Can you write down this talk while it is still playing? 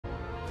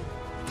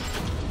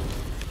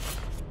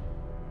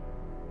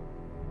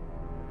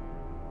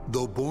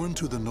Though born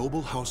to the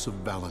noble house of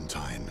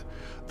Valentine,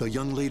 the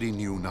young lady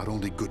knew not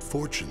only good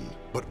fortune,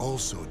 but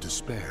also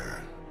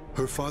despair.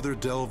 Her father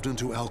delved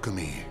into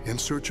alchemy in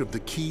search of the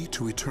key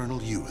to eternal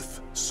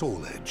youth,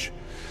 Soul Edge,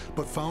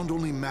 but found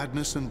only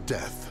madness and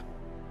death.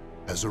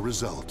 As a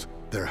result,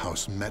 their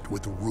house met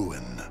with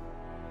ruin.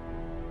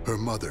 Her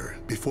mother,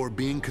 before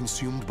being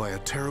consumed by a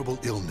terrible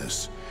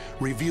illness,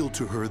 revealed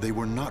to her they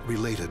were not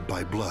related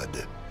by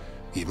blood.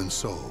 Even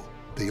so,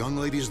 the young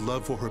lady's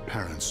love for her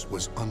parents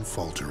was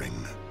unfaltering.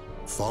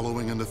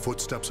 Following in the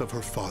footsteps of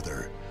her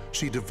father,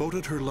 she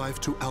devoted her life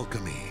to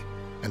alchemy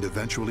and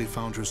eventually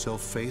found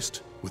herself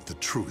faced with the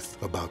truth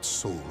about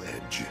Soul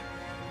Edge.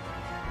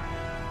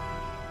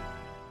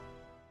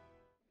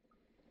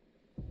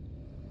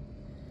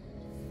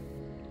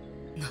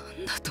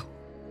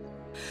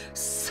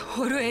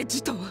ソウルエッ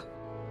ジとは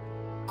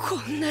こ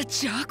んな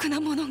邪悪な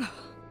ものが、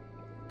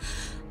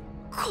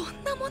こ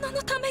んなもの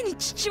のために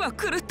父は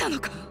狂ったの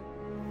か。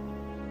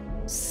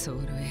ソ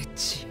ウルエッ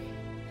ジ、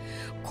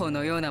こ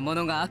のようなも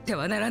のがあって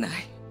はならない。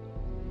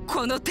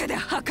この手で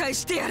破壊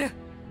してやる。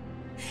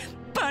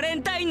バレ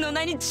ンタインの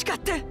名に誓っ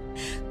て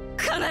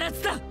必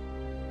ずだ。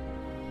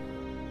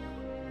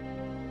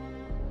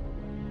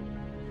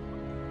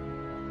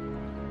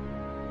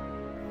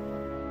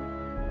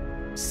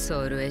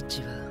ソウルエッ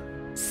ジは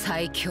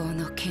最強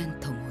の剣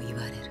とも言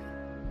われる。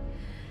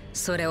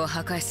それを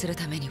破壊する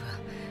ためには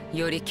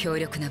より強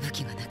力な武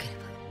器がなけれ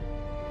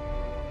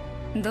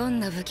ば。どん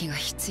な武器が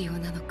必要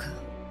なのか、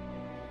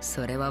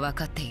それは分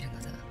かっている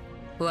のだ。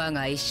我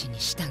が意志に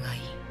従い、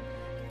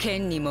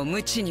剣にも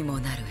無知にも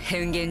なる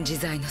変幻自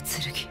在の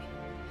剣、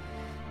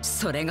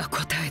それが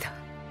答えだ。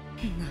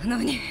な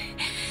のに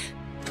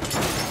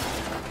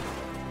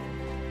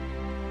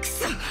く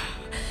そ、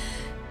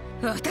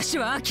私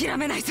は諦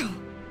めないぞ。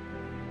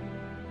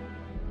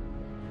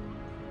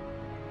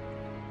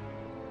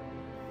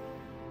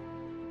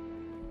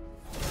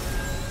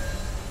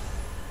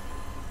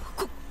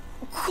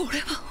これ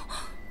は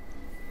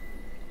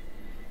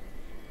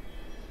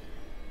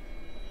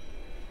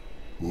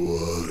我、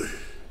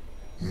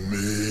名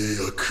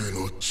役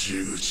の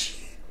十字、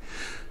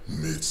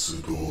滅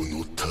亡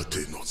の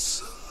盾の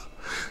座、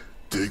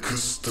デク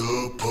スタ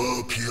ー・パ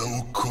ーピア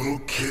をこの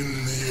剣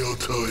に与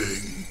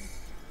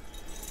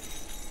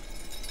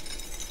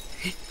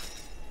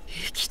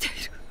生きてい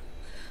る。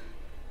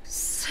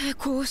成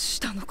功し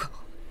たのか。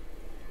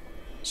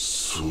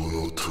そ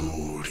の通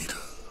りだ、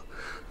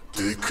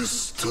デク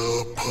スタ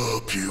ー・パ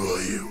ーピア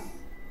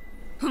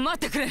よ。待っ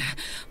てくれ、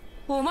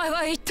お前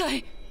は一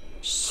体。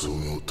そ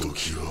の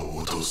時は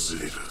訪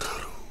れるだ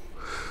ろ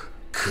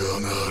う、必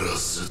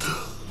ずだ。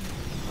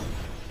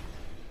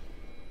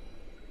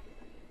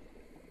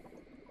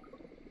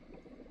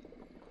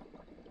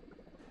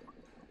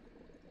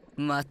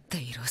待って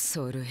いろ、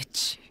ソウルエッ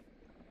ジ。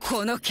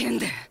この剣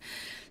で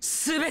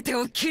全て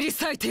を切り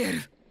裂いてや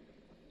る。